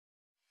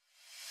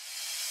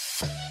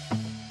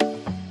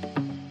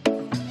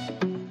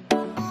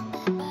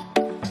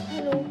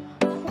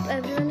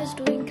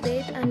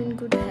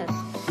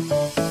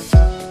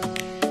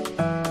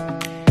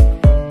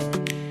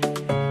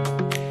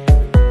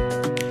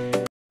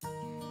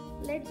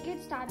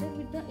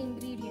with the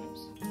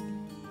ingredients.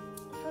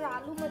 For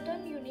aloo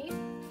mutton, you need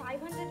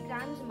 500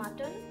 grams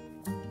mutton,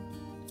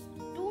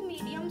 2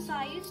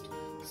 medium-sized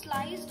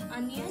sliced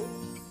onion,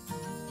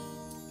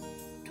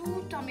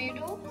 2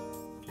 tomato,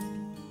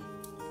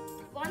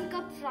 1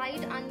 cup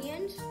fried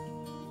onions,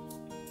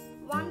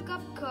 1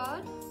 cup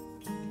curd,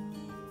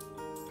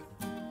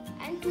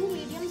 and 2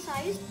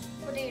 medium-sized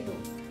potato.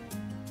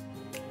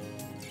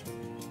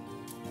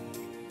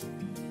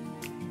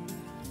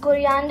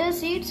 Coriander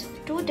seeds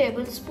 2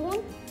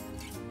 tablespoons,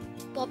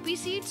 poppy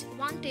seeds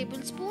 1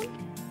 tablespoon,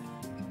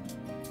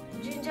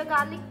 ginger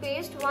garlic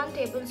paste 1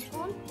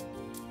 tablespoon,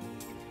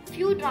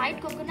 few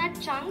dried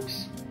coconut chunks,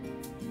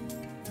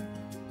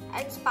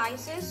 add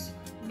spices,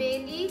 bay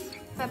leaf,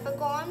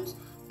 peppercorns,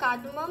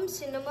 cardamom,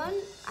 cinnamon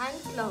and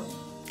clove,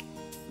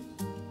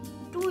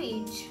 2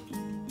 each,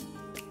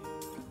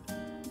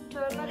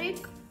 turmeric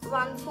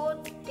 1/4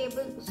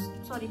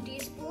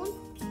 teaspoon,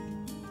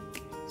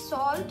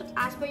 salt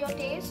as per your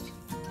taste,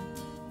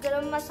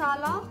 garam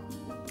masala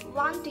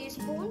 1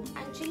 teaspoon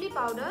and chilli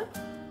powder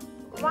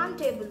 1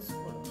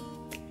 tablespoon.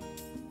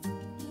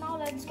 Now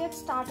let's get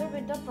started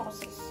with the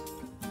process.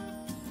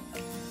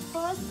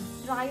 First,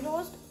 dry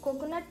roast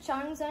coconut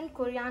chunks and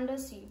coriander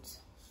seeds.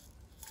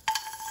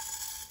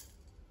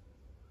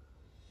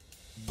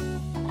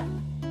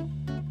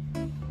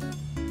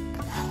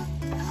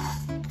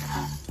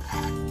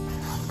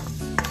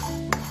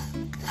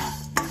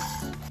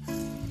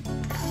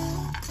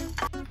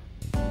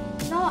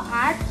 Now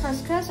add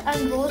khaskhas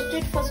and roast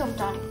it for some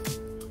time.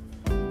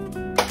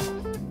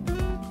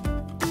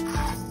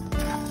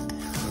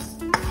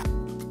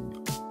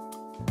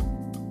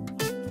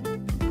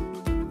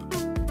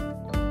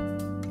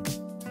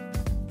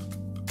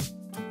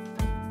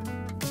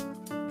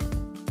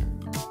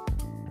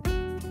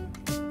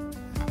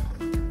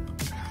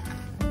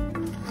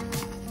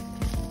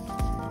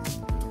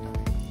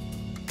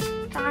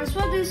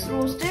 Transfer this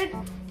roasted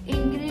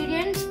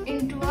ingredients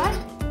into a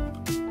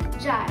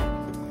jar.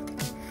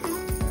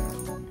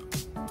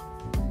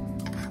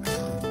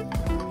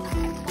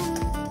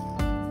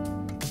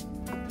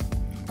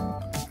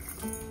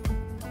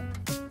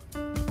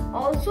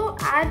 Also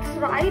add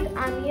fried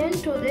onion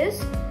to this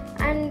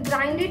and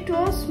grind it to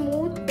a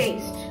smooth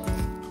paste.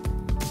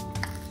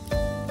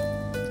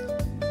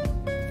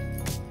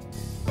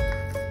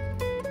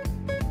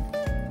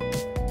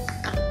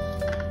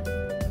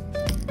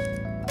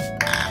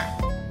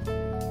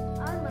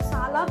 Our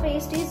masala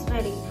paste is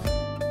ready.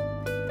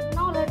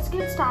 Now let's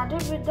get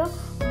started with the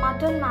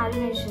mutton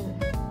marination.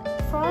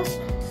 First,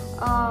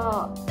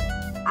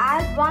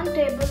 add 1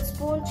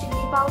 tablespoon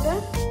chilli powder,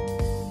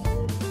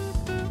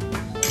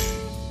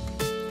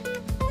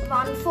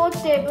 1/4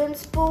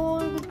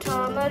 tablespoon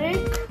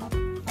turmeric,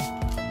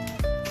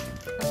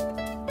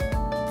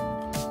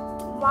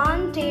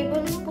 1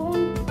 tablespoon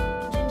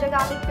ginger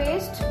garlic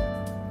paste,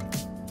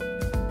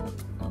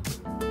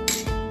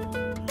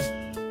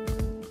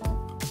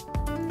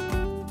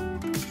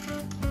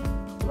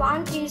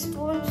 1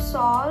 teaspoon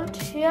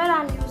salt. Here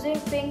I am using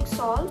pink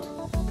salt.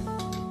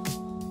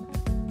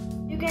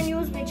 You can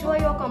use whichever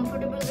you are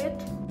comfortable with.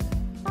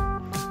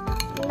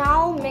 Now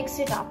mix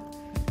it up.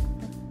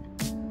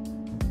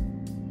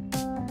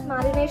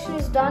 Marination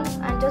is done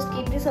and just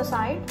keep this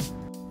aside.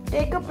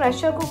 Take a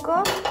pressure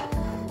cooker.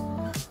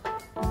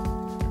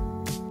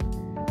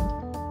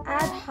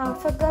 Add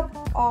half a cup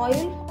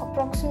oil,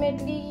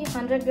 approximately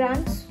 100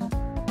 grams.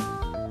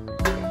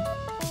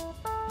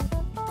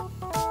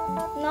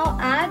 Now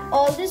add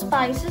all the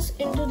spices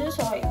into this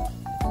oil.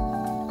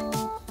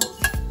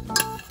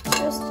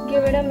 Just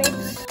give it a mix.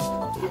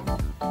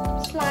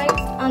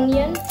 Sliced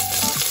onion.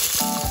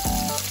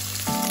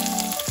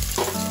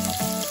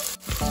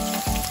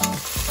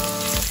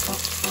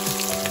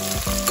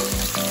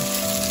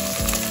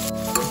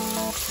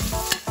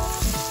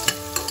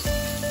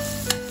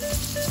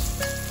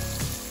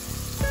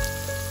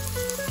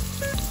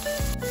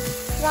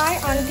 Fry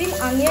until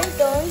onion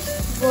turns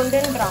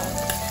golden brown.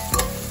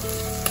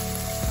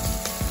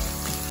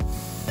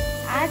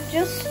 Add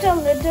just a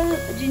little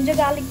ginger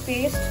garlic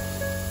paste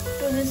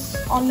to this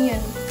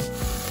onion.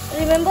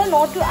 Remember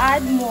not to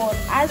add more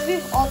as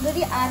we've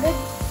already added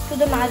to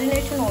the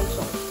marination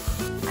also.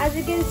 As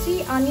you can see,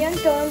 onion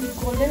turned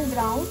golden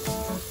brown.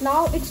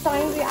 Now it's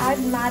time we add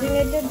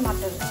marinated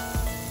mutton.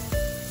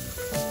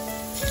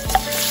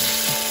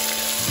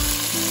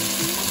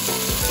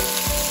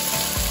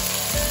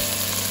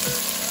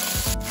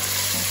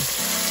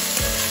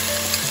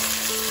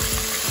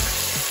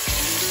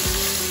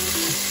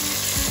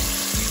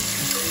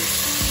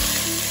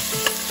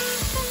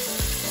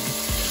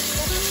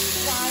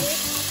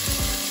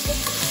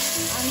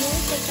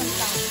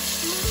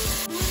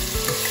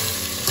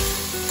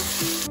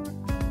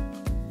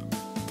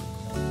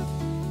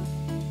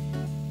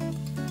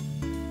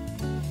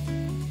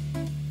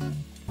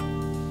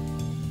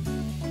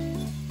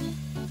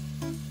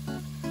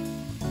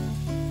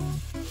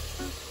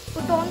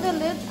 Put on the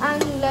lid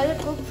and let it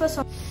cook for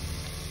some.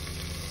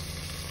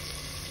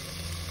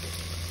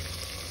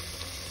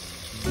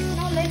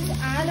 Now let's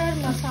add our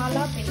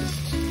masala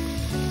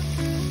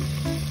paste.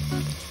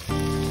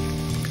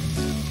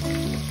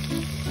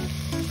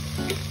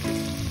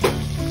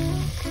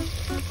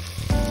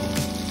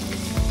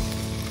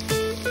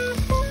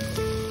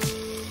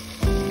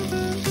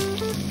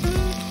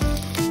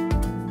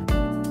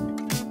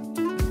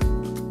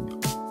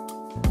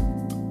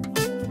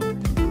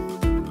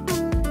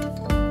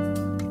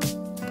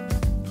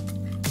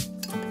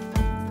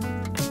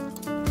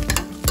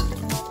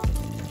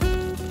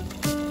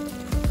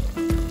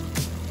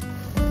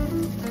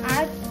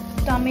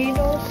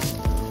 tomatoes,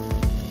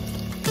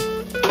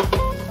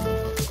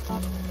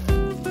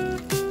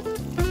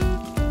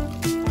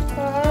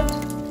 curd,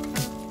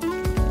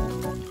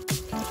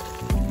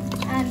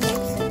 and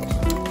mix it.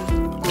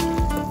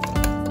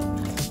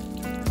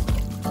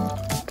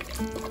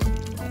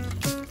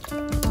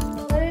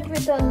 Cover it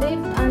with a lid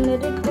and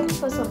let it cook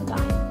for some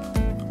time.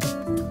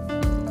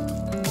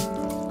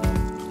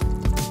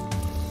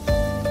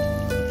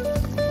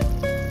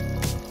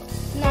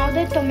 Now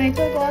the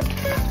tomato got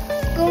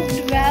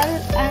cooked well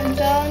and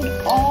turned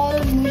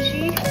all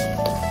mushy.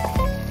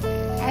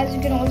 As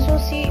you can also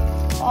see,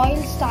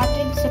 oil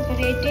started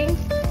separating.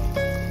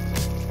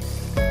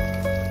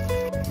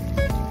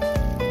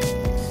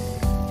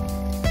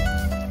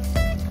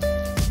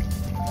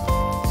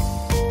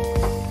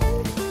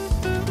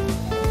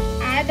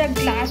 Add a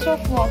glass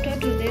of water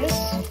to this.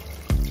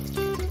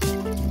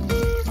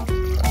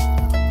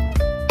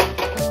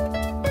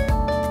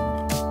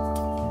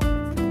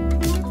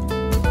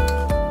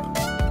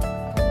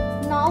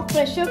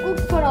 Pressure cook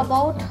for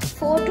about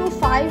 4 to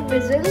 5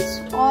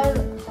 whistles or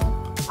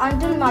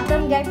until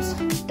mutton gets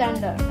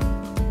tender.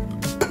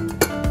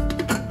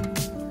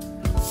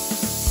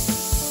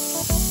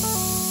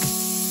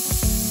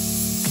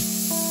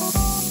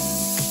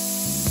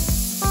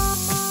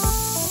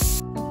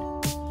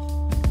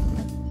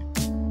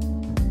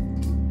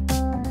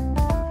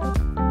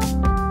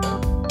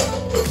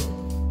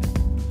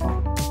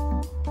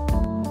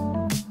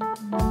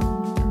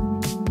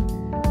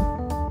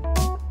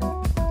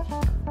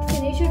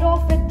 Finish it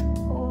off with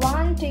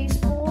 1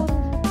 teaspoon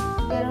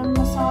garam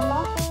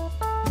masala,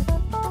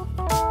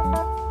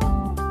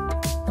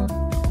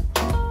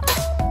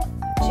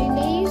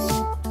 chilies,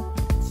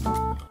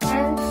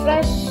 and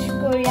fresh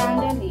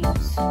coriander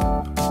leaves.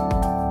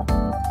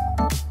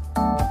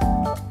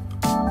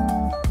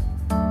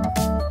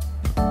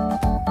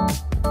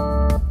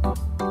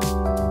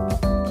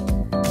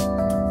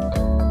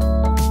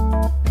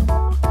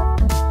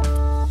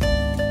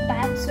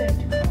 That's it.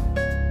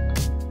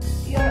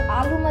 Your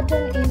aloo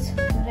mutton is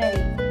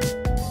ready.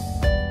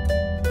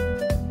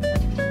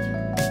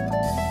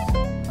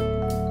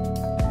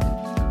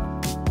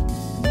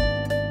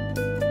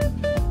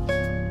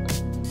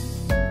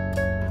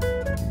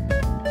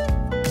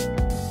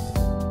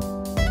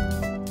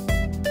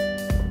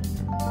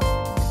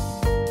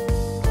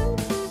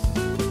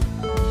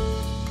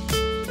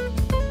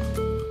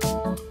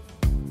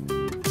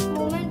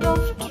 Moment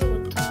of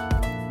truth.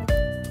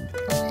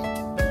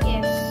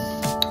 Yes.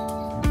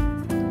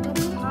 Look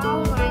how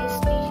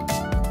nicely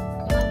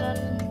mutton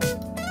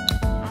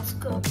has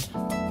cooked.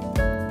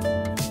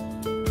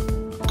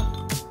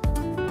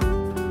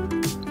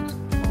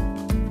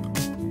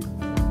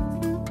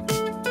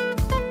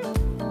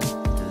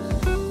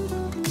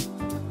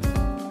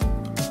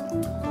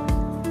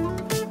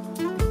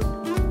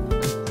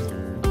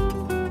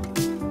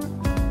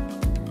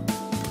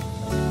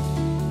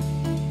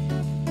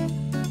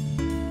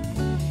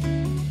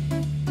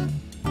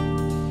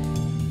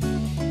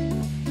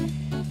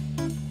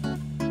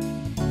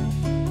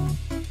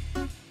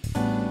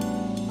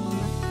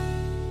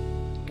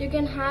 You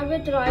can have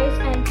with rice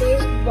and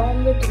taste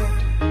bomb with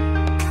roti.